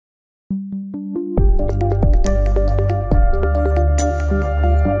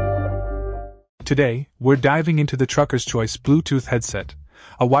Today, we're diving into the Trucker's Choice Bluetooth headset,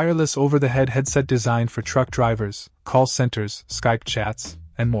 a wireless over-the-head headset designed for truck drivers, call centers, Skype chats,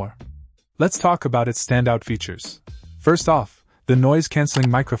 and more. Let's talk about its standout features. First off, the noise-canceling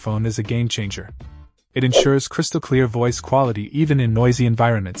microphone is a game-changer. It ensures crystal-clear voice quality even in noisy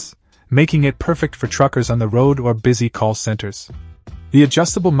environments, making it perfect for truckers on the road or busy call centers. The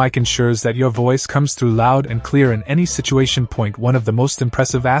adjustable mic ensures that your voice comes through loud and clear in any situation. One of the most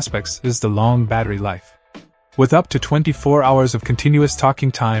impressive aspects is the long battery life. With up to 24 hours of continuous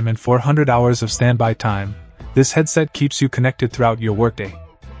talking time and 400 hours of standby time, this headset keeps you connected throughout your workday.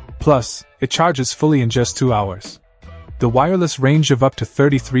 Plus, it charges fully in just 2 hours. The wireless range of up to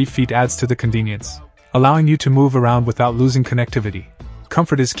 33 feet adds to the convenience, allowing you to move around without losing connectivity.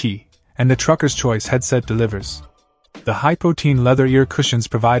 Comfort is key, and the Trucker's Choice headset delivers. The high-protein leather ear cushions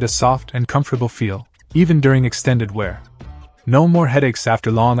provide a soft and comfortable feel, even during extended wear. No more headaches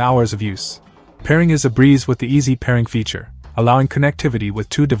after long hours of use. Pairing is a breeze with the Easy Pairing feature, allowing connectivity with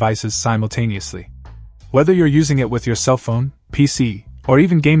 2 devices simultaneously. Whether you're using it with your cell phone, PC, or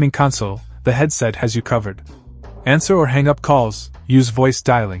even gaming console, the headset has you covered. Answer or hang up calls, use voice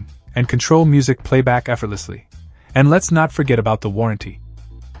dialing, and control music playback effortlessly. And let's not forget about the warranty.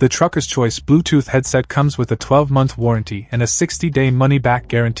 The Trucker's Choice Bluetooth headset comes with a 12-month warranty and a 60-day money-back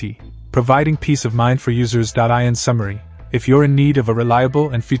guarantee, providing peace of mind for users. In summary, if you're in need of a reliable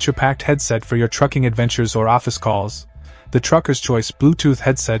and feature-packed headset for your trucking adventures or office calls, the Trucker's Choice Bluetooth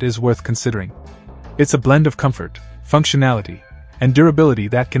headset is worth considering. It's a blend of comfort, functionality, and durability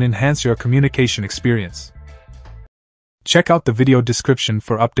that can enhance your communication experience. Check out the video description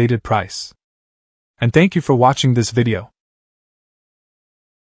for updated price. And thank you for watching this video.